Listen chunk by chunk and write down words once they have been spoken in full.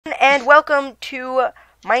and welcome to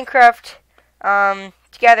Minecraft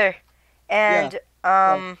together. And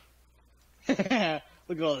Look at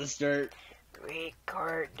all this dirt.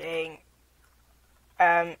 recording.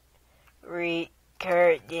 Recording.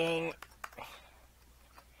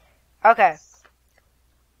 Okay.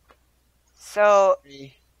 So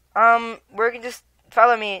we're gonna just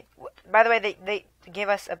follow me. By the way, they gave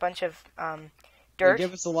us a bunch of dirt. They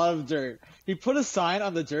gave us a lot of dirt. He put a sign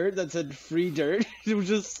on the dirt that said "free dirt." It was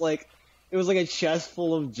just like, it was like a chest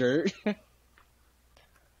full of dirt.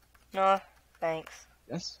 No, thanks.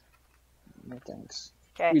 Yes. No thanks.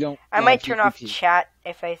 Okay. We don't. I might turn off PvP. chat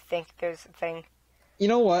if I think there's a thing. You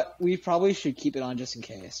know what? We probably should keep it on just in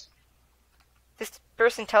case. This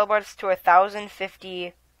person teleports to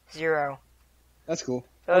 1050. That's cool.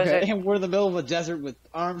 Those Okay, are- and we're in the middle of a desert with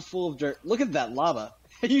arms full of dirt. Look at that lava.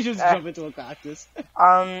 You just jump into a cactus.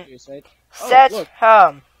 Serious, right? Set look.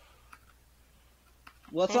 home.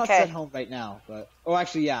 Well, let's not Okay. set home right now, but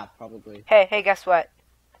actually, yeah, probably. Hey, guess what?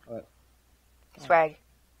 What? Swag.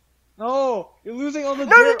 No, you're losing all the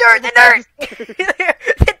No, dirt. the dirt!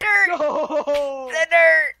 The dirt! No, The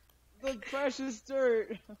dirt! the precious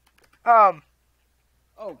dirt. Oh,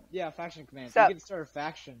 yeah, faction command. Sup? You can start a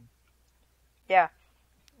faction. yeah.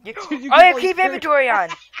 You Oh, keep yeah, all keep your dirt. inventory on.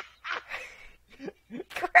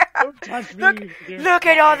 Crap. Don't touch me. Look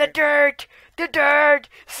at all the dirt! The dirt!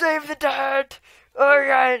 Save the dirt! Oh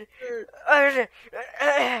god!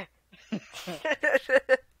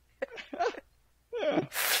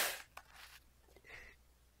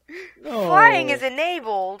 No. Flying is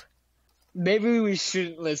enabled. Maybe we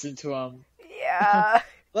shouldn't listen to him. Yeah.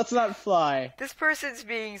 Let's not fly. This person's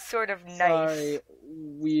being sort of nice. Sorry,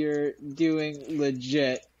 we're doing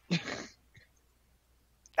legit.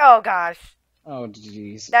 Oh gosh. Oh,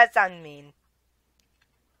 jeez. That sounds mean.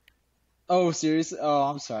 Oh, seriously? Oh,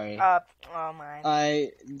 I'm sorry. Oh my.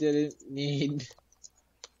 I didn't need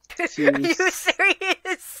Are to... you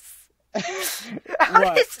serious? How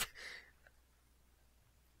What? does-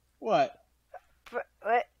 What?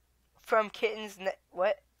 What? From kittens?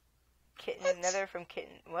 What? Kitten What? nether from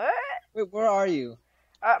kitten? What? Wait, where are you?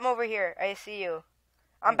 I'm over here. I see you.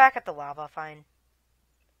 I'm back at the lava. Fine.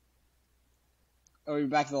 Are we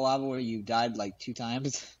back to the lava where you died like 2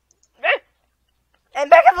 times? I'm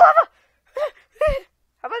back at the lava.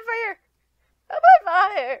 I'm on fire. I'm on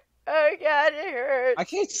fire. Oh god, it hurts. I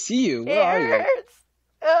can't see you. Where It are you? hurts.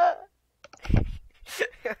 Oh.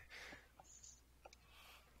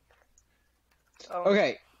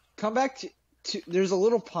 Okay, come back to... There's a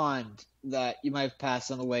little pond that you might have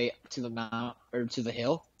passed on the way to the mount, or to the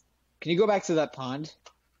hill. Can you go back to that pond?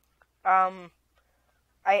 I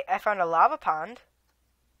found a lava pond.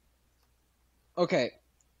 Okay.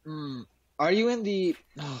 Are you in the...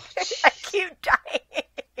 Oh, I keep dying.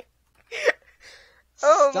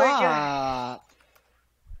 Oh my god. stop.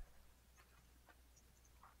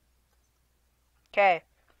 Okay,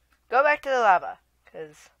 go back to the lava,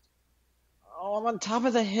 cause Oh, I'm on top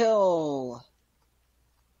of the hill.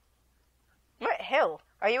 what hill?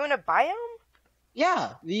 Are you in a biome?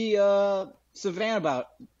 Yeah, the savannah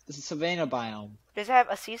biome. Does it have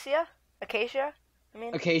acacia? Acacia? I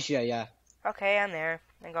mean. Acacia, yeah. Okay, I'm there.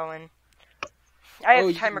 I'm going. I have Oh,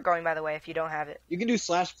 a you timer can- going, by the way, if you don't have it. You can do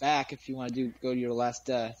 /back if you want to go to your last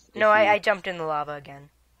death. No, I jumped in the lava again.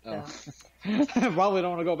 Oh. Probably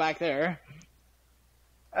don't want to go back there.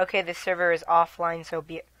 Okay, the server is offline, so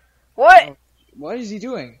be it. What? Oh. What is he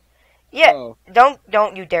doing? Yeah, Oh,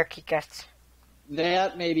 don't you dare kick us.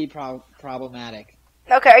 that may be problematic.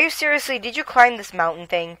 Okay, are you seriously, did you climb this mountain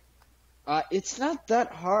thing? It's not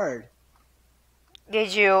that hard.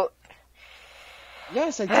 Did you?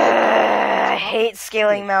 Yes, I did. I hate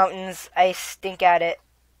scaling mountains. I stink at it.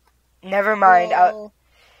 Never mind. Well,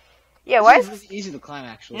 Yeah, why this is is really easy to climb,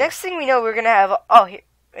 actually. next thing we know, we're gonna have. Oh, here.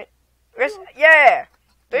 Yeah!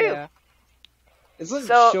 Boom! Yeah. It's like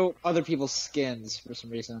So- show other people's skins for some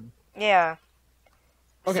reason. Yeah.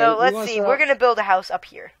 Okay, So we let's wanna see. start We're off- gonna build a house up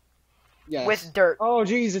here Yes. with dirt. Oh,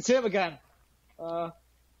 jeez, it's him again. I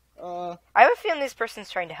have a feeling this person's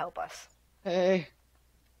trying to help us. Hey.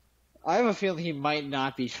 I have a feeling he might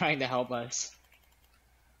not be trying to help us.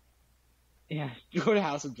 Yeah, go to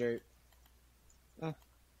House of Dirt.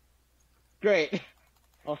 Great.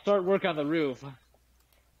 I'll start work on the roof.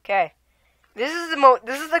 Okay. This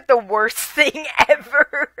is like the worst thing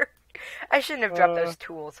ever. I shouldn't have dropped those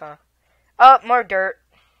tools, huh? Oh, more dirt.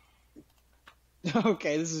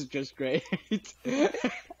 Okay, this is just great.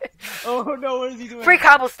 Oh no, what is he doing? Free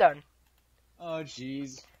cobblestone. Oh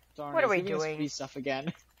jeez. Darn, What are he's we giving us doing? free stuff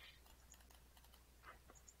again.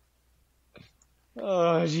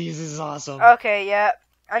 Oh jeez, this is awesome. Okay, yeah.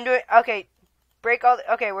 I'm doing. Okay. break all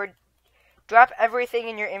the... Okay, drop everything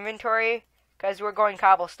in your inventory, because we're going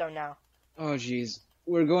cobblestone now. Oh, jeez.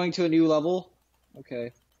 We're going to a new level?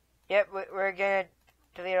 Okay. Yep, we're gonna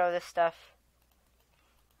delete all this stuff.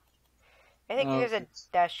 I think there's a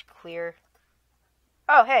dash clear.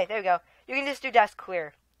 Oh, hey, there we go. You can just do dash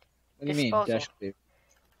clear. What do you mean, dash clear?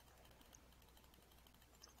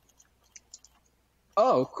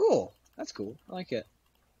 Oh, cool. That's cool. I like it.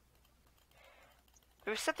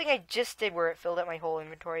 There was something I just did where it filled up my whole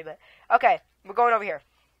inventory, but... Okay, we're going over here.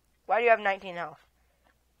 Why do you have 19 health?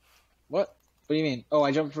 What? What do you mean? Oh,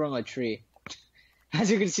 I jumped from a tree. As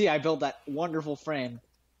you can see, I built that wonderful frame.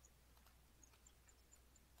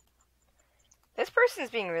 This person's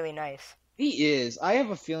being really nice. He is. I have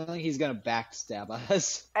a feeling he's gonna backstab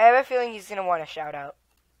us. I have a feeling he's gonna want a shout out.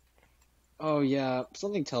 Oh, yeah.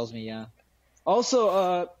 Something tells me, yeah.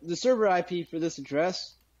 Also, the server IP for this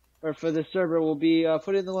address, or for this server, will be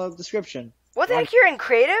put in the description. What the heck, you're in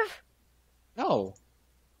creative? No.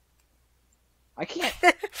 I can't.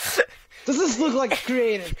 Does this look like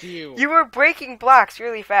creative to you? You were breaking blocks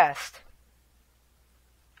really fast.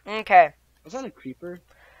 Okay. Was that a creeper?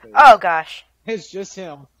 Oh, gosh. It's just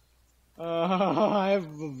him. I have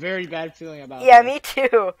a very bad feeling about Yeah, this. me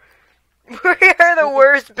too. We are the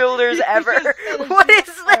worst builders ever. What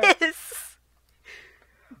is this?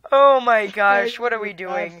 Oh my gosh, what are we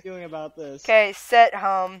doing? Bad feeling about this. Okay, set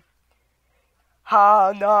hum.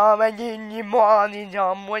 Go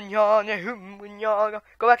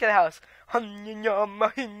back to the house.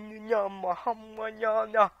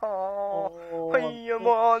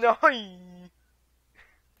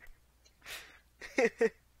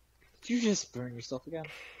 Did you just burn yourself again?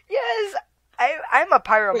 Yes, I'm a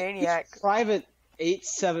pyromaniac. Wait, Private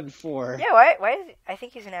 874. Yeah, why I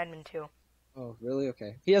think he's an admin too. Oh, really?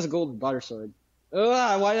 Okay. He has a golden butter sword.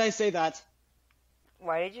 Ugh, why did I say that?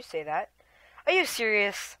 Why did you say that? Are you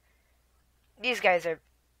serious? These guys are...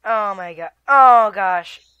 Oh my god. Oh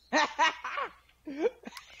gosh.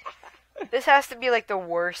 This has to be like the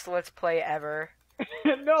worst Let's Play ever.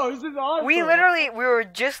 No, this is awesome. We were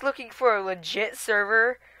just looking for a legit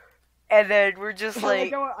server, and then we're just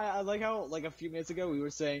like... I like how, like, a few minutes ago we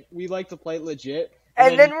were saying, we like to play legit.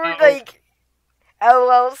 And then we're like,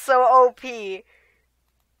 LOL, so OP.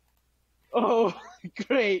 Oh,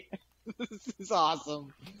 great. This is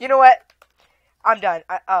awesome. You know what? I'm done.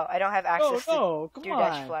 I don't have access to come do on.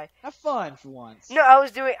 dash fly. Have fun for once. No,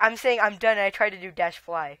 I'm saying I'm done and I tried to do dash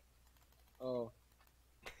fly. Oh.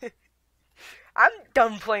 I'm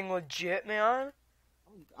done playing legit, man.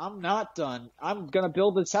 I'm not done. I'm gonna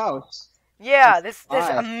build this house. Yeah, this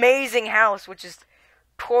amazing house, which is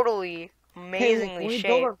totally amazingly when we shaped.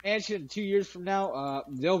 build our mansion 2 years from now,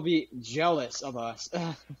 they'll be jealous of us.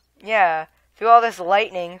 Yeah, through all this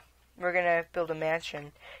lightning, we're gonna build a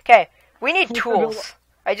mansion. Okay, we need tools.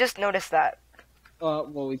 I just noticed that.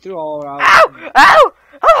 Well, we threw all our... Ow! Ow!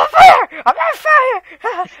 I'm on fire! I'm on fire!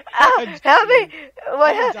 Ow! Help me!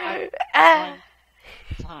 What?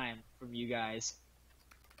 Time from you guys.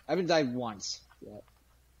 I haven't died once yet.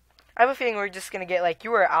 I have a feeling we're just gonna get, like,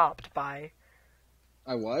 you were opt by.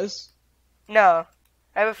 I was? No.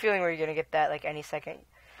 I have a feeling we're gonna get that, like, any second.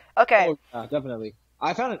 Okay. Oh, yeah, definitely.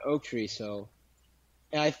 I found an oak tree, so...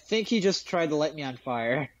 And I think he just tried to light me on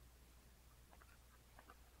fire.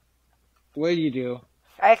 What did you do?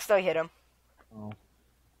 I accidentally hit him. Oh.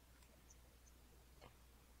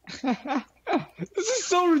 This is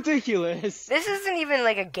so ridiculous. This isn't even,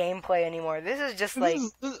 like, a gameplay anymore. This is just, like...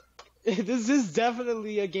 This is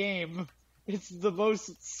definitely a game. It's the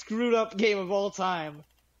most screwed up game of all time.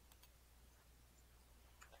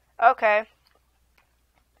 Okay.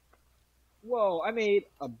 Whoa, I made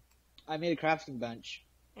a crafting bench.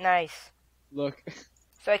 Nice. Look.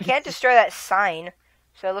 So I can't destroy that sign.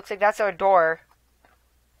 So it looks like that's our door.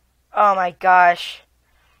 Oh my gosh.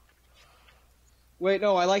 Wait,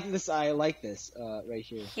 no, I like this right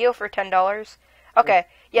here. Heal for $10. Okay.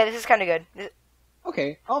 Yeah, this is kind of good.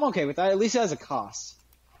 Okay, I'm okay with that. At least it has a cost.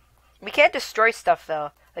 We can't destroy stuff,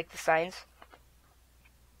 though. Like the signs.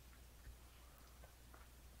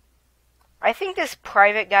 I think this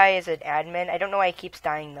private guy is an admin. I don't know why he keeps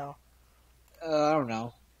dying, though. I don't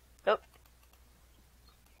know. Nope.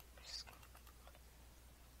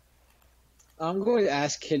 I'm going to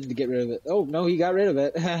ask Kid to get rid of it. Oh, no, he got rid of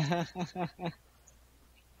it.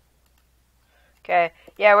 Okay.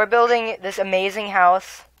 Yeah, we're building this amazing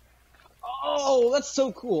house. Oh, that's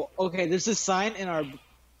so cool. Okay, there's this sign in our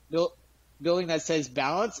building that says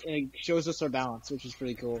balance, and it shows us our balance, which is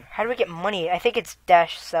pretty cool. How do we get money? I think it's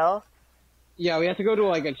dash sell. Yeah, we have to go to,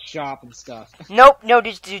 like, a shop and stuff. Nope, no,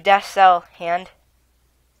 just do dash sell hand.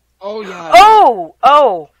 Oh, yeah.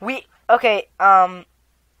 Oh! Okay,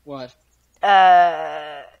 What?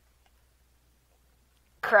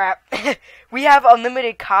 crap. We have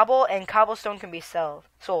unlimited cobble, and cobblestone can be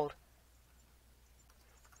sold.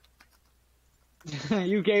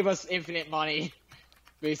 You gave us infinite money,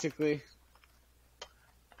 basically.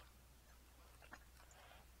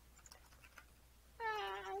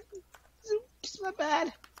 Soups, my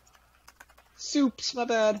bad. Soups, my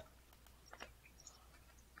bad.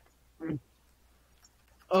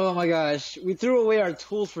 Oh my gosh, we threw away our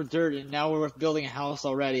tools for dirt and now we're building a house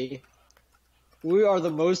already. We are the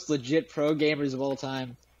most legit pro gamers of all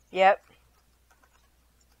time. Yep.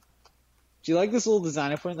 Do you like this little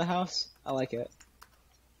design I put in the house? I like it.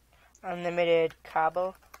 Unlimited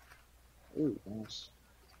cobble. Ooh, nice.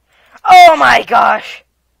 Oh my gosh!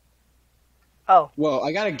 Oh. Whoa,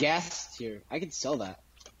 I got a gas here. I can sell that.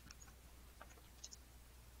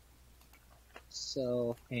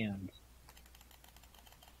 Sell hand.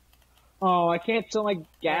 Oh, I can't sell my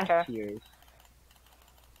gas tiers.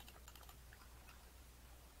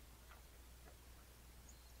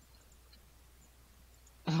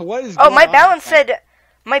 What is? Oh, going on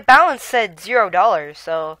my balance said $0.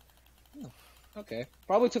 So. Oh, okay,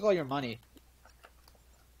 probably took all your money.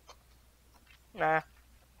 Nah.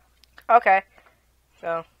 Okay.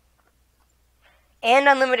 So. And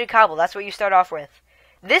unlimited cobble. That's what you start off with.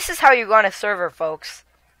 This is how you go on a server, folks.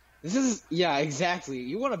 Yeah, exactly.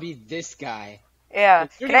 You want to be this guy. Yeah.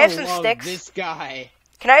 Can I have some sticks? This guy.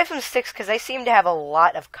 Can I have some sticks? Because I seem to have a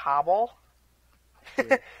lot of cobble.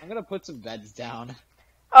 Sure. I'm gonna put some beds down.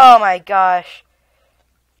 Oh my gosh.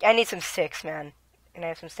 I need some sticks, man. Can I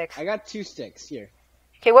have some sticks? I got 2 sticks here.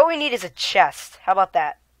 Okay, what we need is a chest. How about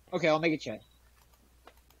that? Okay, I'll make a chest.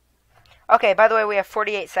 Okay, by the way, we have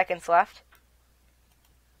 48 seconds left.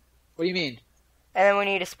 What do you mean? And then we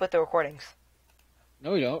need to split the recordings.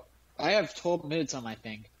 No, we don't. I have 12 minutes on my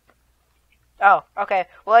thing. Oh, okay.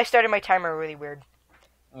 Well, I started my timer really weird.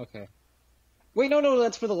 Okay. Wait, no,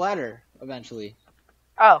 that's for the ladder, eventually.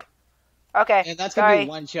 Oh. Okay. And that's gonna be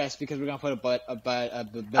 1 chest because we're gonna put a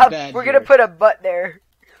bed. We're gonna put a butt there.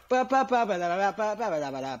 There's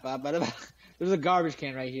a garbage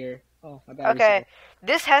can right here. Oh, my bad. Okay.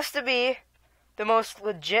 This has to be the most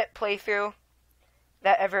legit playthrough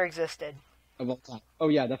that ever existed. Of all time. Oh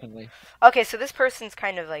yeah, definitely. Okay, so this person's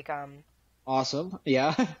kind of like Awesome.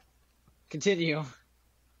 Yeah. Continue.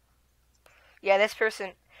 Yeah, this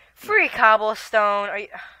person. Free cobblestone. Are you?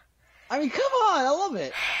 I mean, come on! I love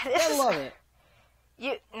it. I love it.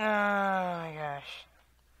 Oh my gosh.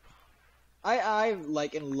 I'm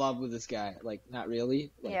like in love with this guy. Like, not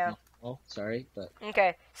really. Like, yeah. No, oh, sorry, but.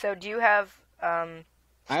 Okay, so do you have I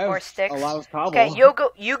have more sticks? A lot of cobble. Okay,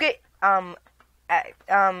 you get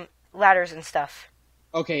ladders and stuff.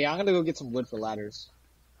 Okay, yeah, I'm gonna go get some wood for ladders.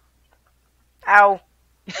 Ow.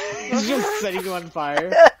 He's just setting you on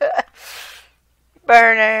fire.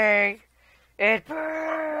 Burning. It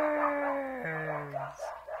burns.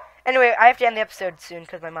 Anyway, I have to end the episode soon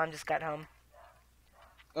because my mom just got home.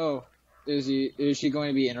 Oh, is she going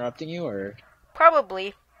to be interrupting you or?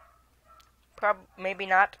 Probably. Maybe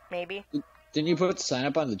not. Maybe. Didn't you put the sign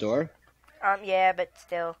up on the door? Yeah, but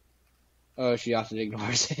still. Oh, she often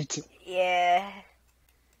ignores it. Yeah.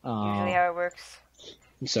 Aww. Usually how it works.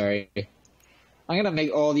 I'm sorry. I'm gonna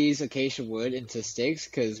make all these acacia wood into stakes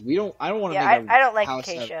because I don't want to make I don't like house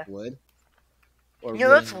acacia. out of wood. Or No,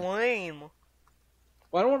 that's lame.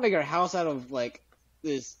 Well, I don't want to make our house out of like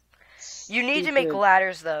this. You need to make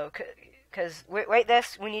ladders though, cause wait,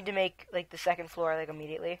 we need to make like the second floor like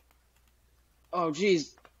immediately. Oh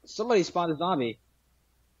jeez, somebody spawned a zombie.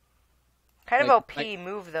 Kind of OP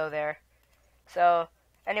move though there. So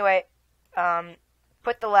anyway,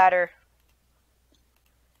 put the ladder.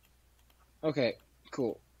 Okay,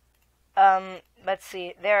 cool. Let's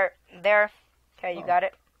see. There. Okay, you got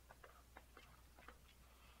it.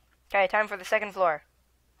 Okay, time for the second floor.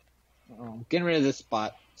 I'm getting rid of this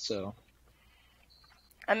spot, so.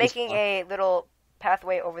 I'm making a little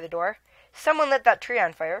pathway over the door. Someone lit that tree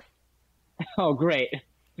on fire. Oh, great.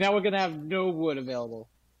 Now we're gonna have no wood available.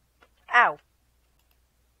 Ow.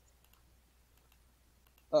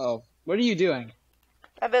 Uh-oh. What are you doing?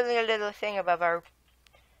 I'm building a little thing above our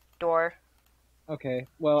door. Okay,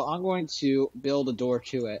 well, I'm going to build a door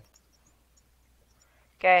to it.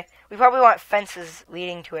 Okay, we probably want fences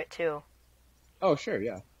leading to it, too. Oh, sure,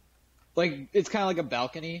 yeah. Like, it's kind of like a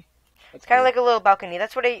balcony. It's kind of like a little balcony.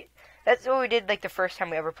 That's what we did, like, the first time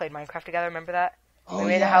we ever played Minecraft together, remember that? Oh, we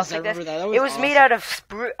made a house like this. That it was awesome. made out of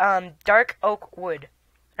dark oak wood.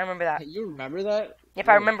 I remember that. Hey, you remember that? Yep,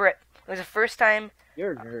 I remember it. It was the first time.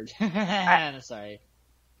 You're a nerd. I'm sorry.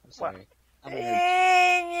 I'm sorry. What? I'm a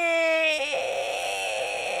nerd.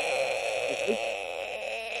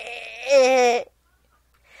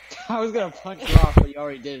 I was gonna punch you off, but you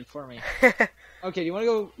already did it for me. Okay, do you want to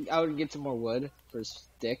go out and get some more wood for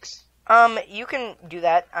sticks? You can do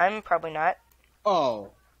that. I'm probably not.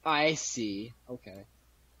 Oh, I see. Okay.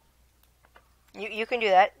 You can do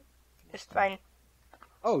that. It's fine.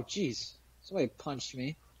 Oh, jeez. Somebody punched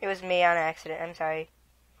me. It was me on accident. I'm sorry.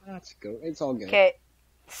 That's good. It's all good. Okay.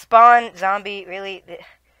 Spawn zombie. Really?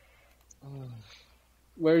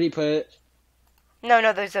 Where did he put it?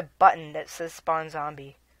 No. There's a button that says spawn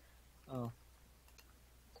zombie. Oh.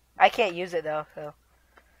 I can't use it though. So.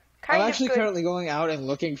 I'm actually currently going out and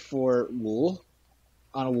looking for wool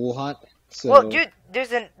on a wool hunt. So. Well, dude,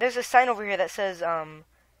 there's a sign over here that says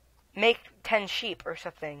make 10 sheep or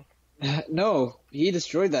something. No, he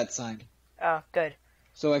destroyed that sign. Oh, good.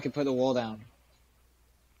 So I could put the wall down.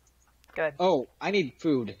 Good. Oh, I need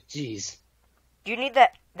food. Jeez. Do you need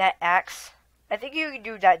that axe? I think you can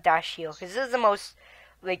do that dash heal because this is the most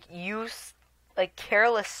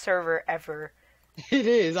careless server ever. It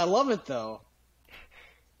is. I love it though.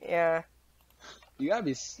 Yeah. You gotta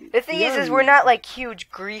be. The thing is we're not like huge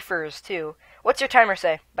griefers too. What's your timer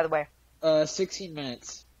say, by the way? 16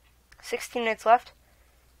 minutes. 16 minutes left?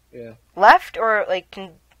 Yeah. Left or like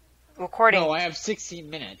recording? No, I have 16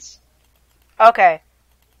 minutes. Okay.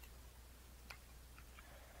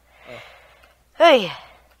 Oh. Hey.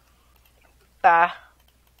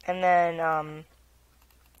 And then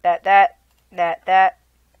that.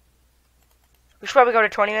 We should probably go to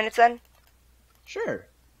 20 minutes then. Sure.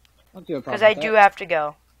 Don't do a problem. Because I do have to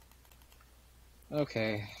go.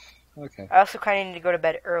 Okay. I also kind of need to go to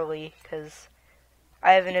bed early because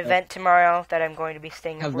I have an event tomorrow that I'm going to be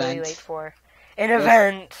staying up really late for. An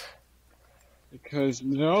event. Because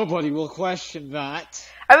nobody will question that.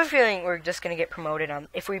 I have a feeling we're just going to get promoted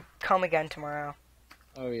if we come again tomorrow.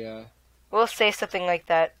 Oh yeah. We'll say something like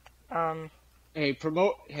that. Hey,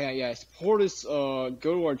 support us. Go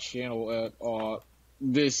to our channel at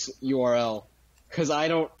this URL. Because I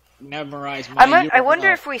don't memorize my URL. I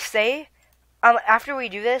wonder if we say after we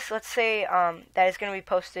do this, let's say that it's going to be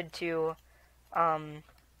posted to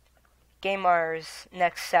gamARs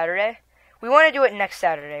next Saturday. We want to do it next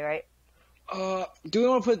Saturday, right? Do we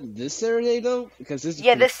want to put this Saturday though? Because this is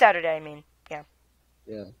this Saturday. I mean, yeah.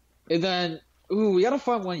 Yeah, and then we gotta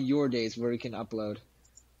find one of your days where we can upload.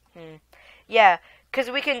 Yeah, because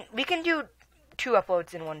we can do 2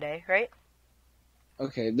 uploads in one day, right?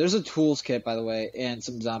 Okay, there's a tools kit by the way, and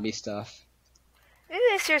some zombie stuff. Did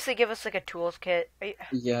they seriously give us like a tools kit?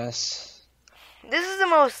 Yes. This is the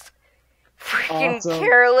most freaking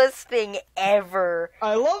careless thing ever.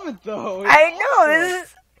 I love it though. I know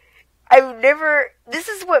this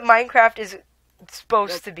is what Minecraft is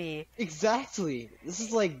supposed to be. Exactly. This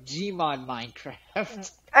is like Gmod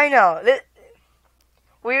Minecraft. I know.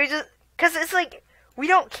 We were just because it's like we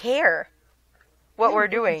don't care what we're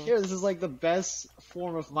doing. This is like the best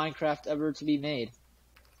form of Minecraft ever to be made.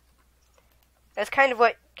 That's kind of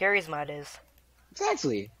what Gary's mod is.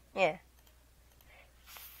 Exactly. Yeah.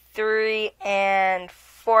 3 and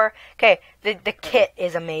 4. Okay, the kit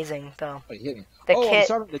is amazing though. Oh, you hit me. The kit. I'm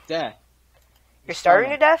starving to death. You're starving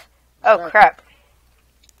to death? Oh crap.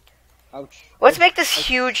 Ouch. Let's make this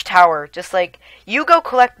huge tower. Just like you go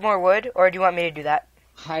collect more wood, or do you want me to do that?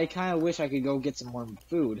 I kind of wish I could go get some more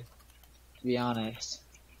food. To be honest.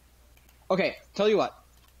 Okay, tell you what.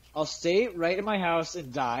 I'll stay right in my house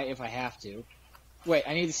and die if I have to. Wait,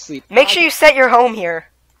 I need to sleep. Make sure you set your home here.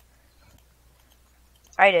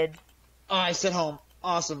 I did. Oh, I set home.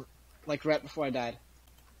 Awesome. Like right before I died.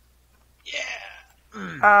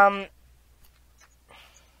 Yeah.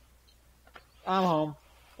 I'm home.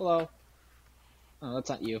 Hello. Oh, that's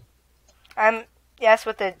not you. Yeah, that's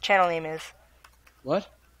what the channel name is. What?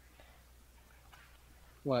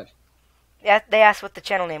 What? Yeah, they asked what the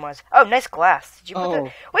channel name was. Oh, nice glass. Did you put the...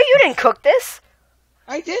 Wait, you didn't cook this?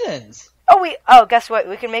 I didn't. Oh, guess what?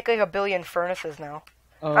 We can make like 1 billion furnaces now.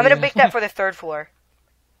 Oh, I'm gonna make that for the 3rd floor.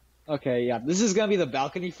 Okay, yeah. This is gonna be the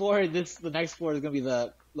balcony floor. The next floor is gonna be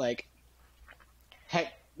the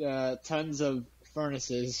tons of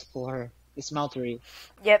furnaces for the smeltery.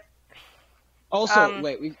 Yep. Also,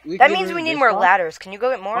 wait, we that means we need more ladders. Can you go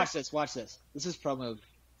get more? Watch this. This is pro move.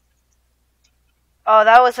 Oh,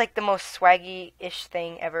 that was like the most swaggy-ish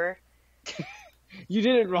thing ever. You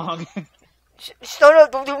did it wrong. Start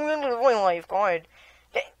up, don't do me in the life, God.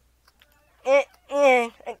 I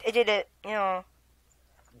did it, you know.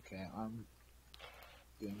 Okay, I'm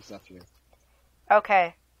doing stuff here.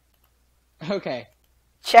 Okay. Okay.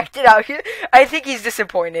 Checked it out. I think he's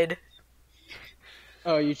disappointed.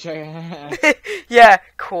 Oh, you check? Yeah,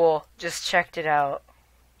 cool. Just checked it out.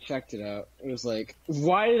 Checked it out. It was like,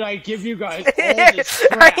 why did I give you guys all this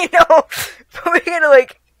crap? I know. But we're gonna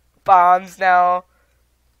bombs now.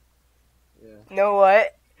 Yeah. Know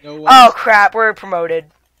what? No Oh what? crap, we're promoted.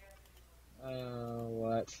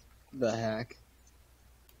 What the heck?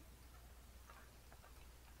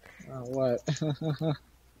 What?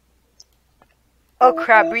 Oh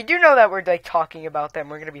crap, we do know that we're like talking about them.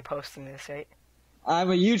 We're gonna be posting this, right?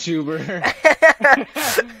 I'm a YouTuber.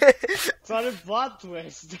 It's not a plot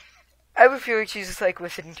twist. I would feel like she's just like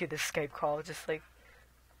listening to this Skype call, just like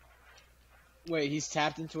Wait, he's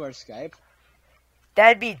tapped into our Skype?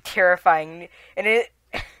 that'd be terrifying. And it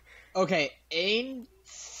Okay, aim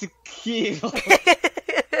skill.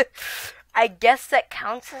 I guess that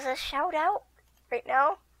counts as a shout out right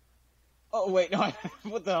now. Oh wait, no, I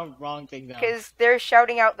put the wrong thing down. Because they're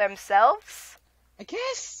shouting out themselves. I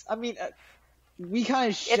guess. I mean, we kind of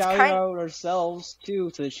It's shout kind- out ourselves too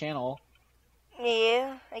to the channel.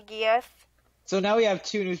 Yeah, I guess. So now we have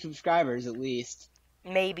 2 new subscribers at least.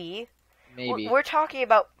 Maybe. Maybe. We're talking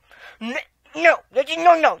about. No, that's a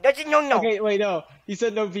no. That's a no. Okay, wait, no. He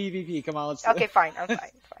said no PvP. Come on, let's. Okay, fine. I'm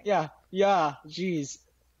fine. Yeah. Jeez.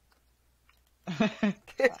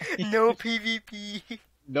 No PvP.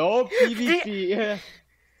 No PvP.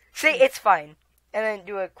 Say it's fine, and then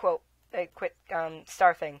do a quick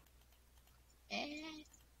star thing.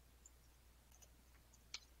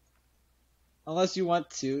 Unless you want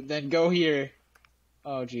to, then go here.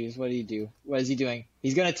 Oh, jeez, what did he do? What is he doing?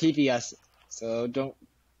 He's gonna TP us, so don't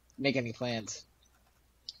make any plans.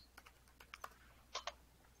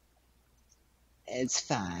 It's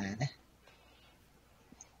fine.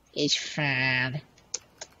 It's fine.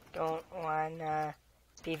 Don't wanna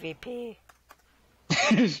PvP.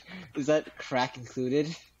 Is that crack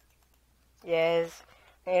included? Yes.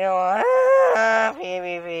 You don't wanna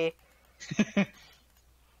PvP.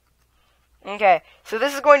 Okay, so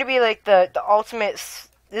this is going to be like the ultimate.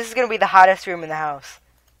 This is going to be the hottest room in the house.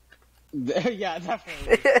 Yeah,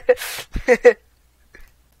 definitely.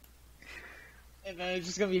 And then it's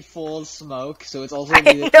just gonna be full of smoke, so it's also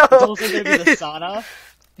gonna be I know. it's also gonna be the sauna.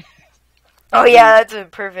 Oh yeah, that's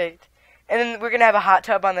perfect. And then we're gonna have a hot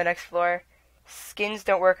tub on the next floor. Skins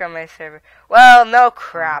don't work on my server. Well, no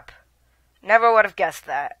crap. Never would have guessed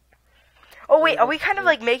that. Oh wait, are we kind of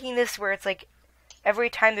like making this where it's like every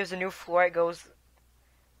time there's a new floor, it goes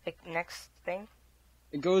like next thing?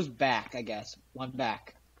 It goes back, I guess. One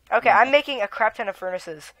back. Okay, I'm making a crap ton of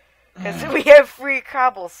furnaces because we have free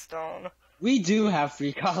cobblestone. We do have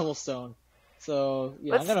free cobblestone, so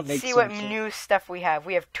yeah, Let's I'm gonna make see some what shit. new stuff we have.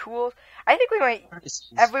 We have tools. I think we might.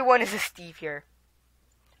 Everyone is a Steve here.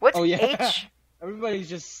 What's Oh yeah, H? everybody's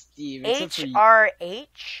just Steve except for you. HRH?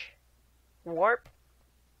 Warp?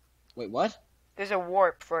 Wait, what? There's a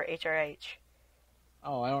warp for HRH.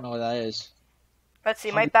 Oh, I don't know what that is. Let's see,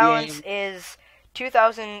 How my did balance you- is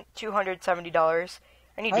 $2,270.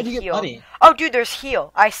 I need How'd to you get heal. money? Oh, dude, there's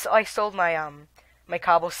heal. I sold my my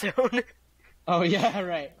cobblestone. Oh yeah,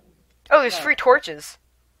 right. Oh, there's Yeah. free torches.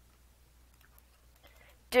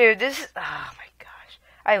 Dude, this is oh my gosh.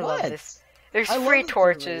 I love What? this. There's I love free this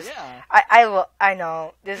torches. server, yeah. I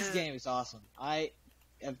know. This This is game is awesome. I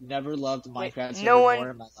have never loved Wait, Minecraft server no one- more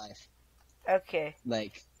in my life. okay.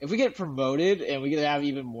 Like, if we get promoted and we get to have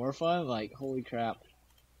even more fun, like, holy crap.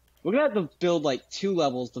 We're gonna have to build, like, 2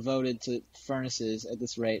 levels devoted to furnaces at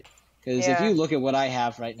this rate. Because if Yeah. you look at what I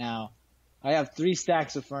have right now, I have 3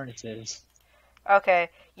 stacks of furnaces. Okay.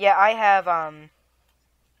 Yeah, I have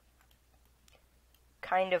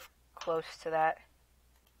kind of close to that.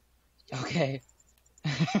 Okay.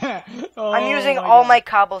 I'm using Oh all God. my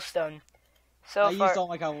cobblestone. So I far, used all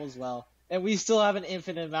my cobble as well. And we still have an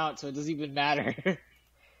infinite amount, so it doesn't even matter.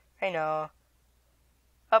 I know.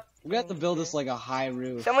 Up. We have to build this like a high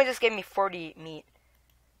roof. Someone just gave me 40 meat.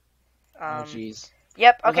 Oh jeez.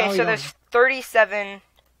 Yep. Well, Okay, now we so don't- there's 37.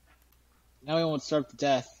 Now we won't starve to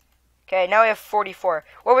death. Okay, now we have 44.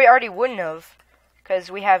 Well, we already wouldn't have, because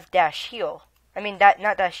we have dash heal. I mean,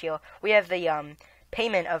 not dash heal. We have the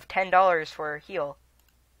payment of $10 for heal.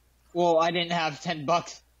 Well, I didn't have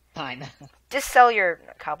 $10 time. Just sell your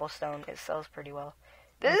cobblestone. It sells pretty well.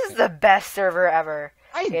 This is the best server ever.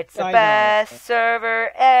 It's the I know. best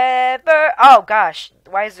server ever. Oh gosh,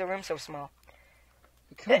 why is the room so small?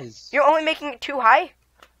 Because You're only making it too high?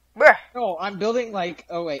 Bruh. no, I'm building like.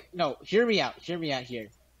 Oh wait, no. Hear me out. Hear me out here.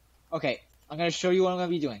 Okay, I'm gonna show you what I'm gonna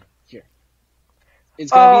be doing here.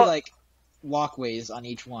 It's gonna Oh. be like walkways on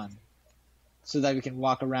each one, so that we can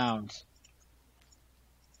walk around.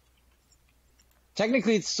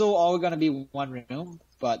 Technically, it's still all gonna be one room,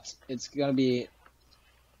 but it's gonna be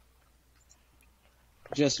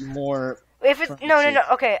just more. If it's no.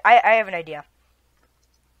 Okay, I have an idea.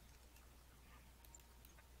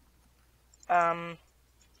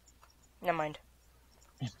 Never mind.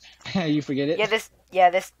 You forget it?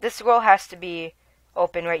 This scroll has to be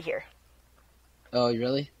open right here. Oh,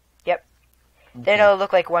 really? Yep. Okay. Then it'll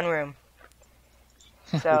look like one room.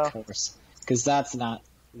 So. Of course. Because that's not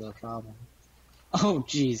the problem. Oh,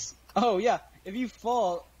 jeez. Oh, yeah. If you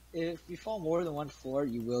fall more than one floor,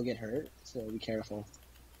 you will get hurt. So be careful.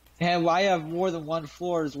 And I have more than one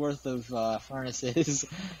floor's worth of furnaces.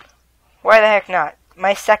 Why the heck not?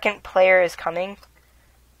 My second player is coming.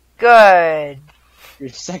 Good. Your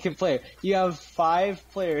second player. You have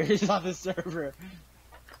 5 players on the server.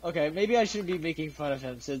 Okay, maybe I shouldn't be making fun of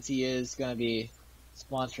him since he is gonna be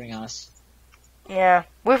sponsoring us. Yeah,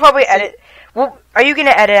 we'll probably edit. Well, are you gonna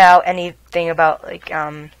edit out anything about like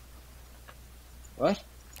What?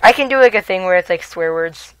 I can do like a thing where it's like swear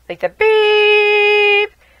words, like the beep,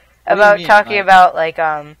 What do you about mean, talking like- about like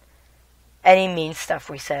any mean stuff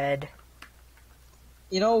we said.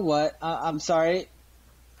 You know what? I'm sorry.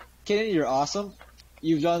 Kidding, you're awesome.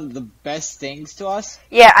 You've done the best things to us.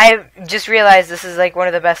 Yeah, I just realized this is like one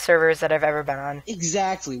of the best servers that I've ever been on.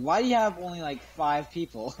 Exactly. Why do you have only like 5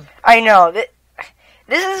 people? I know that.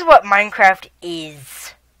 This is what Minecraft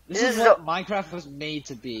is. This is what Minecraft was made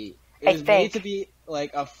to be. It was made to be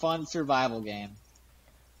like a fun survival game.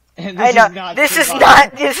 And this I know. is not This is survival.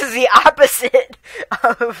 not. This is the opposite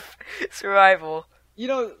of survival. You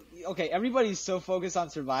know, okay, everybody's so focused on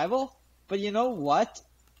survival, but you know what?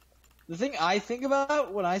 The thing I think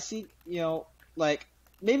about when I see, like,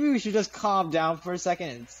 maybe we should just calm down for a second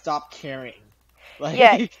and stop caring. Like,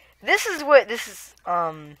 Yeah, this is what this is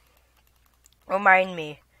remind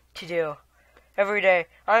me to do every day.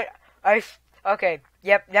 Okay,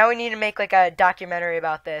 yep, now we need to make like a documentary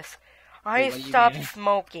about this. I what do you stopped mean?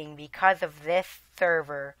 smoking because of this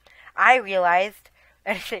server. I realized,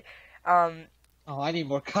 oh, I need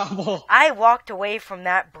more cobble. I walked away from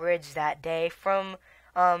that bridge that day from,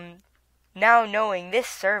 now knowing this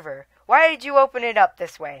server. Why did you open it up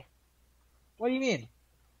this way? What do you mean?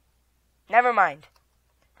 Never mind.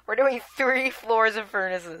 We're doing 3 floors of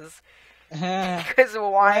furnaces. I Because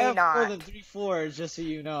why have not? more than 3 floors, just so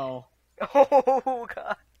you know. Oh,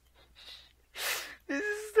 God. This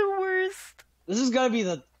is the worst. This is gonna be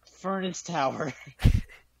the furnace tower.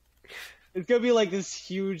 It's gonna be like this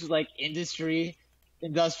huge, like,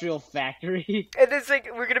 industrial factory. And it's like,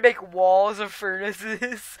 we're gonna make walls of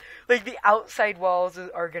furnaces. Like, the outside walls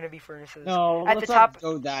are gonna be furnaces. No, At let's the not top,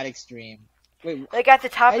 go that extreme. Wait, like at the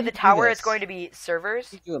top why of the did you do tower, this? it's going to be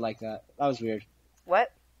servers. why'd you do it like that? That was weird.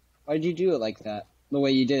 What? Why'd you do it like that? The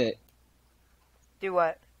way you did it. Do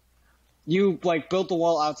what? You, like, built the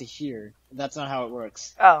wall out to here. That's not how it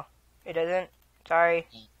works. Oh, it doesn't? Sorry.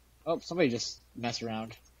 Oh, somebody just messed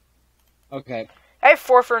around. Okay. I have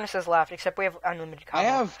 4 furnaces left, except we have unlimited I cobble.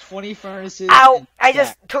 have 20 furnaces. Ow! and I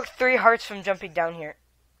just took 3 hearts from jumping down here.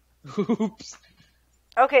 Oops.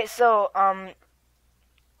 Okay, so,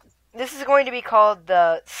 this is going to be called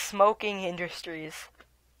the Smoking Industries.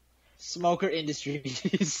 Smoker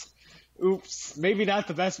Industries. Oops. Maybe not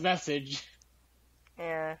the best message.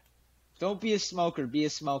 Yeah. Don't be a smoker, be a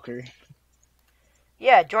smoker.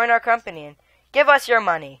 Yeah, join our company and give us your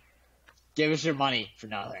money. Give us your money for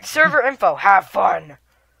nothing. Server info, have fun.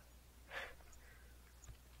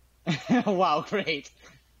 Wow, great.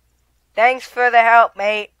 Thanks for the help,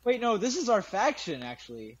 mate. Wait, no, this is our faction,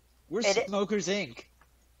 actually. We're It- Smokers Inc.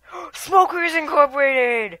 Smokers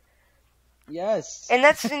Incorporated! Yes. And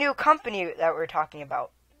that's the new company that we're talking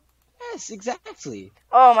about. Yes, exactly.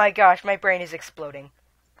 Oh my gosh, my brain is exploding.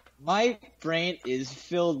 My brain is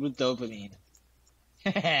filled with dopamine.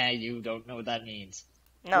 You don't know what that means.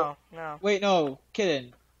 No. Wait, no,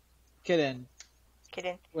 Kitten. Kidding.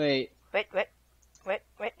 Wait. Wait,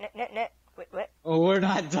 Oh, we're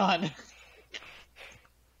not done.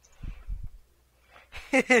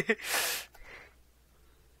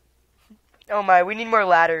 Oh my, we need more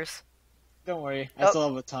ladders. Don't worry, I Oh. still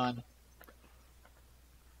have a ton.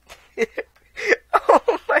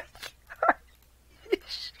 Oh my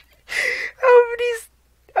gosh.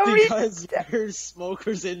 How many Because we're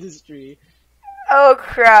Smokers Industry. Oh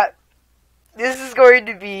crap. This is going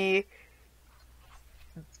to be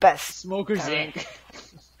best. Smokers Alright.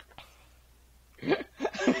 Inc.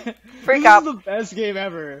 Freak This out. is the best game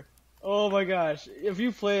ever. Oh my gosh. If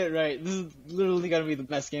you play it right, this is literally gonna be the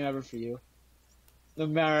best game ever for you. No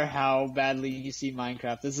matter how badly you see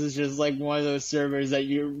Minecraft, this is just like one of those servers that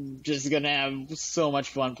you're just gonna have so much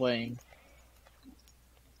fun playing.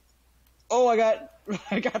 Oh, I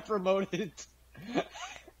got promoted.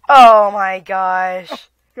 Oh my gosh.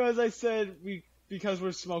 Because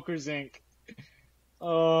we're Smokers Inc.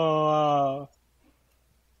 Oh.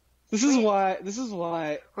 This is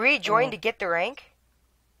why. Rejoin to get the rank?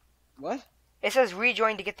 What? It says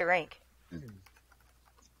rejoin to get the rank.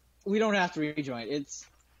 We don't have to rejoin. It's,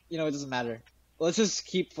 it doesn't matter. Let's just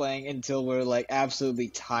keep playing until we're like absolutely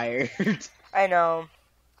tired. I know.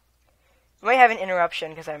 We might have an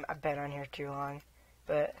interruption because I've been on here too long,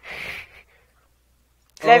 but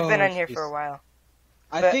 'cause I've been on here for a while.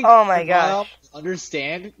 I But, think oh my Mom gosh.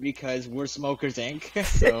 understand because we're Smokers Inc.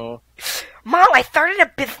 So, Mom, I started a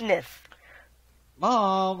business.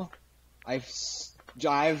 Mom, I've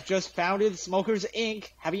just founded Smokers Inc.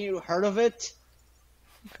 Have you heard of it?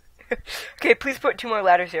 Okay, please put 2 more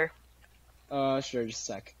ladders here. Sure, just a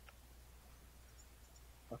sec.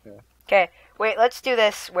 Okay. Okay, wait, let's do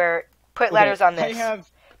this where put ladders on this.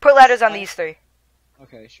 Put ladders on these 3.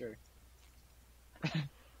 Okay, sure.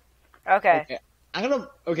 Okay.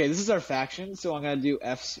 Okay, this is our faction, so I'm gonna do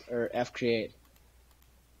F create.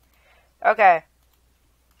 Okay.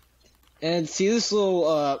 And see this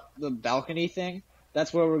little the balcony thing?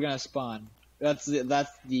 That's where we're gonna spawn. That's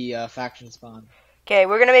the faction spawn. Okay,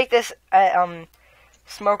 we're gonna make this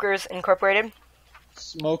Smokers Incorporated.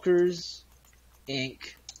 Smokers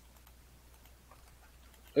Inc.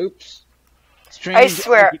 Oops. Strange I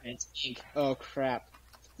swear. Arguments, Inc. Oh crap.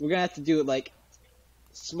 We're gonna have to do it like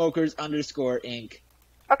Smokers Inc.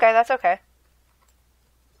 Okay, that's okay.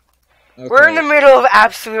 Okay. We're in the middle of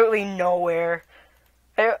absolutely nowhere.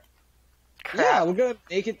 Crap. Yeah, we're gonna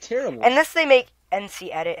make it terrible. Unless they make NC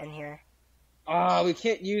edit in here. We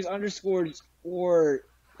can't use underscores or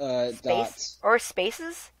dots. Or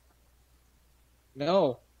spaces?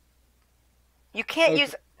 No. You can't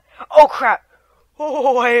use... Oh, crap.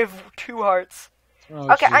 Oh, I have 2 hearts.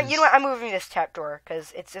 Oh, Okay, jeez. you know what? I'm moving this tap door,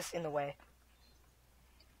 because it's just in the way.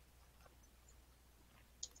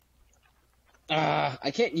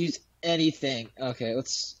 I can't use anything. Okay,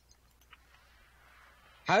 let's...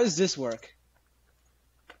 How does this work?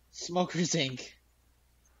 Smokers Inc.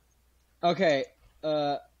 Okay,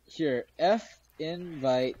 here. F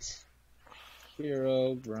invite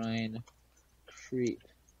Hero Brian Creep.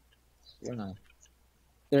 Where not?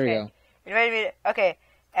 There we go. Okay,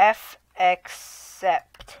 F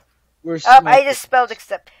accept. We're I just spelled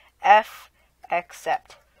accept. F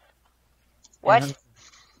accept. What?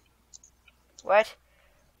 What?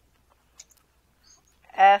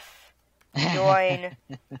 F join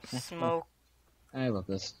smoke. I love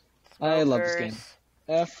this. I love this game.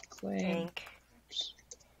 F claim.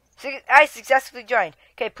 I successfully joined.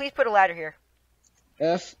 Okay, please put a ladder here.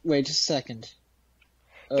 F. Wait, just a second.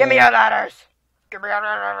 Give me your ladders. Give me your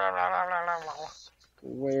ladders.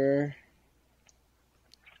 Where?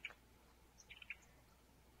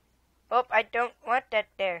 Oh, I don't want that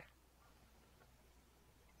there.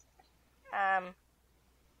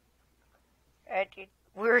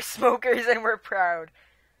 We're smokers and we're proud.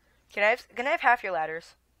 Can I have half your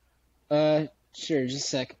ladders? Sure, just a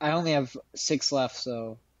sec. I only have 6 left,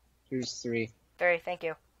 so here's 3. 3, thank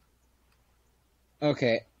you.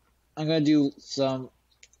 Okay, I'm gonna do some...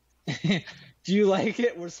 Do you like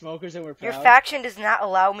it? We're smokers and we're proud. Your faction does not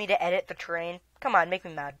allow me to edit the terrain. Come on, make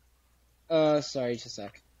me mad. Sorry, just a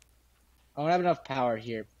sec. I don't have enough power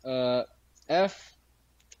here. F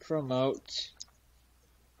promote...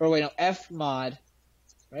 Or wait, no, F mod,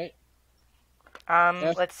 right?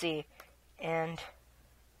 F... Let's see. And...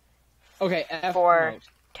 Okay, F for promote.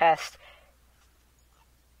 Test.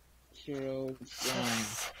 Hero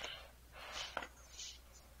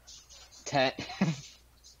 10.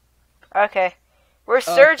 Okay. We're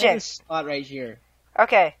surging. Spot right here.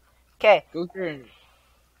 Okay. Okay. Go here and...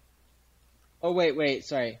 Oh, wait,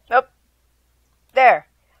 sorry. Nope. There.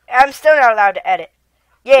 I'm still not allowed to edit.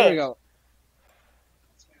 Yay. There we go.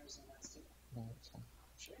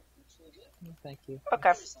 Thank you.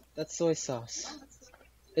 Okay. That's soy sauce.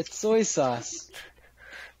 It's soy sauce.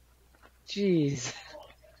 Jeez.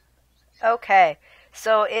 Okay.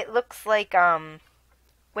 So it looks like,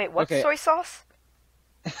 wait, what's soy sauce?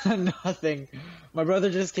 Nothing. My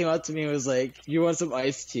brother just came up to me and was like, "You want some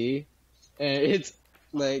iced tea?" And it's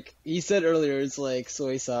like, he said earlier, it's like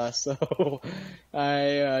soy sauce, so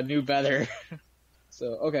I knew better.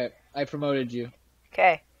 So, okay, I promoted you.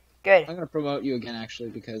 Okay, good. I'm gonna promote you again,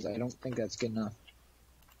 actually, because I don't think that's good enough.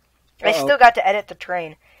 I still got to edit the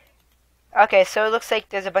train. Okay, so it looks like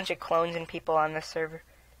there's a bunch of clones and people on this server.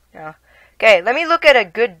 No. Okay, let me look at a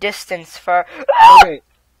good distance for... Okay.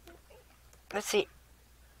 Let's see.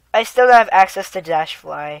 I still don't have access to Dash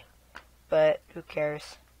Fly, but who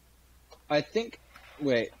cares? I think...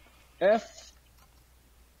 Wait. F...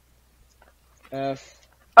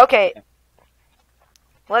 Okay.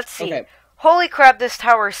 Let's see. Okay. Holy crap, this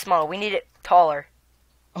tower is small. We need it taller.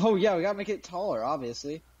 Oh, yeah, we gotta make it taller,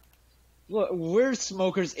 obviously. Look, we're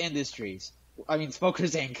Smokers Industries. I mean,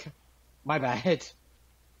 Smokers Inc. My bad.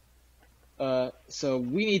 So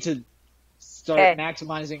we need to start Okay.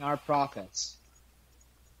 maximizing our profits.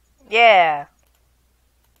 Yeah.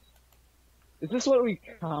 Is this what we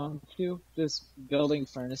come to? Just building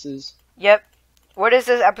furnaces? Yep. What is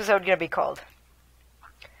this episode gonna be called?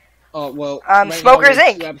 Oh well. Right Smokers now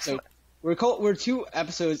Inc. We're 2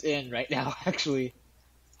 episodes in right now, actually.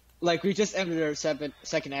 Like we just ended our second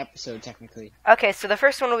episode, technically. Okay, so the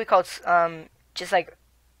first one will be called just like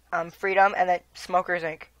Freedom, and then Smokers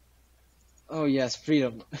Inc. Oh yes,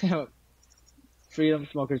 freedom. Freedom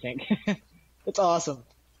Smokers Inc. It's awesome.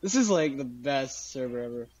 This is like the best server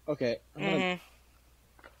ever. Okay.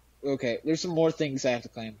 Okay, there's some more things I have to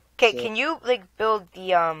claim. Okay, So, can you like build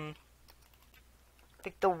the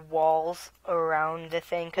like the walls around the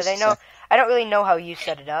thing? Because I don't really know how you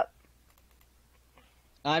set it up.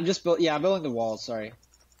 I'm building the walls, sorry.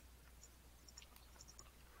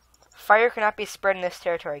 Fire cannot be spread in this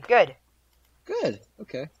territory. Good. Good.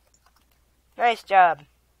 Okay. Nice job.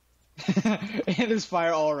 And there's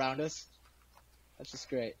fire all around us. That's just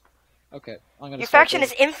great. Okay, I'm gonna. Your faction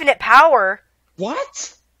is infinite power.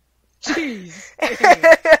 What? Jeez.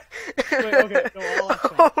 Wait, okay, no,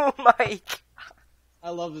 Oh my! I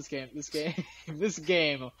love this game. This game. This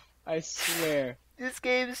game. I swear. This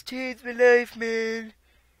game has changed my life, man.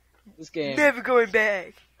 This game. Never going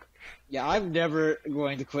back. Yeah, I'm never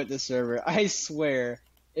going to quit this server. I swear.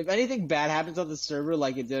 If anything bad happens on the server,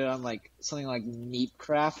 like it did on like something like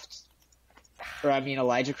Meatcraft, or I mean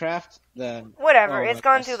Elijah Craft, then Whatever. oh It's my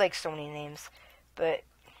gone gosh. through like so many names, but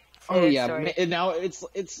Oh yeah, sorry. now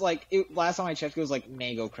it's like last time I checked, it was like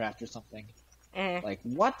Mango Craft or something. Like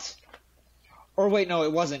what? Or wait, no,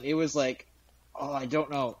 it wasn't. It was like, oh, I don't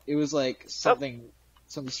know. It was like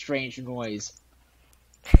some strange noise.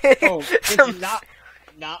 Oh, it's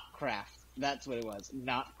not craft. That's what it was.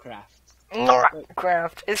 Not craft.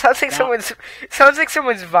 Craft. It sounds like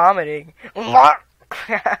someone's vomiting.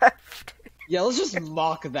 Craft. Yeah, let's just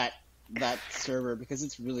mock that server because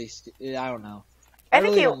it's really I don't know. I I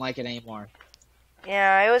think really don't like it anymore.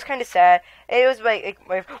 Yeah, it was kind of sad. It was like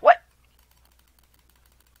what?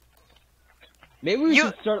 Maybe we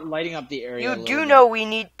should start lighting up the area. You do know we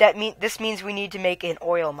need that. This means we need to make an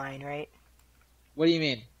oil mine, right? What do you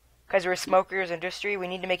mean? Because we're smokers industry, we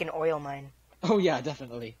need to make an oil mine. Oh yeah,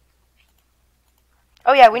 definitely.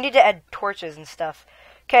 Oh yeah, we need to add torches and stuff.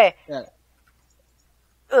 Okay. Yeah.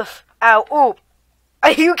 Ugh. Ow. Ooh.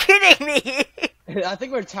 Are you kidding me? I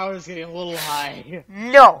think our tower is getting a little high.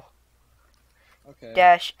 No. Okay.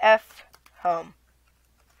 Dash F home.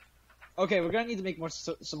 Okay, we're gonna need to make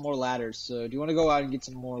some more ladders. So, do you want to go out and get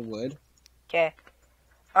some more wood? Okay.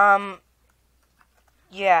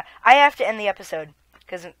 Yeah, I have to end the episode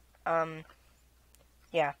because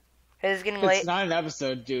yeah, it's getting late. It's not an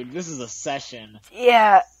episode, dude. This is a session.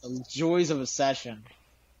 Yeah. The joys of a session.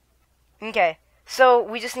 Okay. So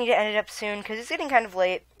we just need to end it up soon because it's getting kind of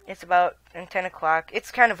late. It's about 10 o'clock.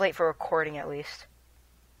 It's kind of late for recording, at least.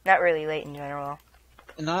 Not really late in general.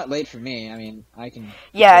 Not late for me. I mean, I can.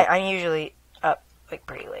 Yeah, I'm usually up like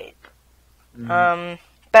pretty late. Mm-hmm.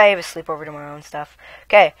 But I have a sleepover tomorrow and stuff.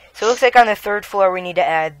 Okay, so it looks like on the 3rd floor we need to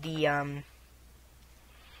add the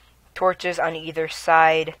torches on either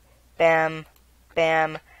side. Bam,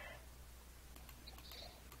 bam.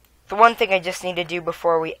 The one thing I just need to do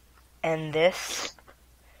before we end this.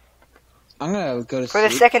 I'm gonna go to For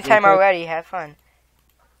sleep the second time real quick. already, have fun.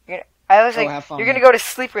 I was like, have fun, you're gonna man. go to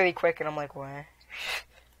sleep really quick, and I'm like, what?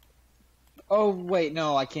 Oh wait,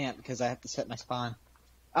 no, I can't because I have to set my spawn.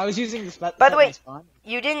 I was using the By the way, my spawn.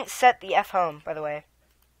 You didn't set the F home, by the way.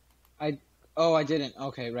 I didn't.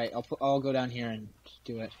 Okay, right. I'll go down here and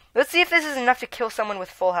do it. Let's see if this is enough to kill someone with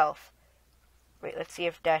full health. Wait, let's see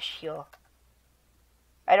if dash heal.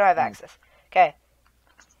 I don't have access. Okay.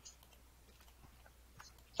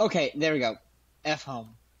 Okay, there we go. F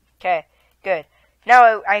home. Okay, good.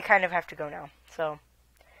 Now I kind of have to go now. So.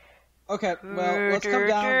 Okay, well, let's come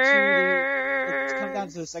down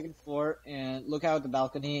to the 2nd floor and look out the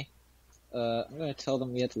balcony. I'm gonna tell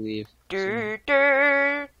them we have to leave.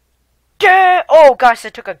 Oh gosh,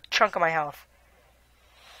 that took a chunk of my health.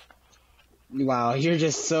 Wow, you're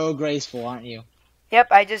just so graceful, aren't you? Yep,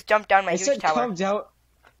 I just jumped down my I huge said tower. come down.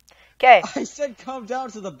 Okay. I said come down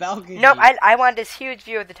to the balcony. Nope, I want this huge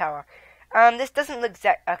view of the tower. This doesn't look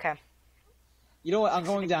okay. You know what? I'm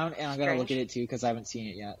going down and I'm gonna look at it too because I haven't seen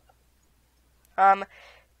it yet.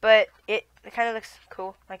 But it kind of looks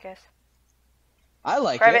cool, I guess. I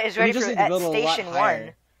like Private it. is ready We just for need to at build a lot station higher.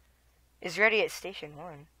 1. Is ready at station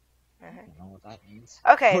 1. I don't know what that means.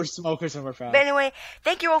 Okay. We're smokers and we're proud. But anyway,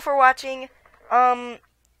 thank you all for watching.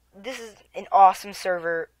 This is an awesome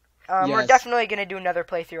server. We're Yes. definitely gonna do another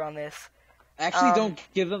playthrough on this. Actually, don't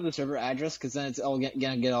give them the server address because then it's all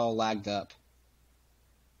gonna get all lagged up.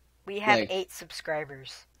 We have Like- 8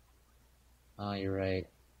 subscribers. Oh, you're right.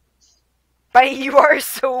 But you are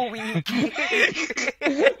so weak.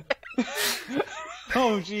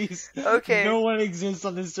 Oh, jeez. Okay. No one exists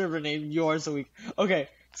on this server named You Are So Weak. Okay,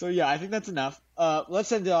 so yeah, I think that's enough.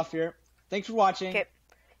 Let's end it off here. Thanks for watching. Okay.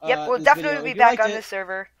 Yep, we'll this definitely video. be If you back liked on it- this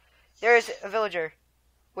server. There is a villager,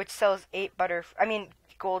 which sells 8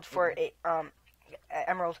 gold for 8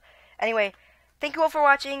 emeralds. Anyway, thank you all for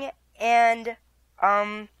watching, and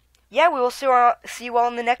yeah, we will see you all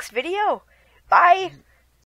in the next video. Bye.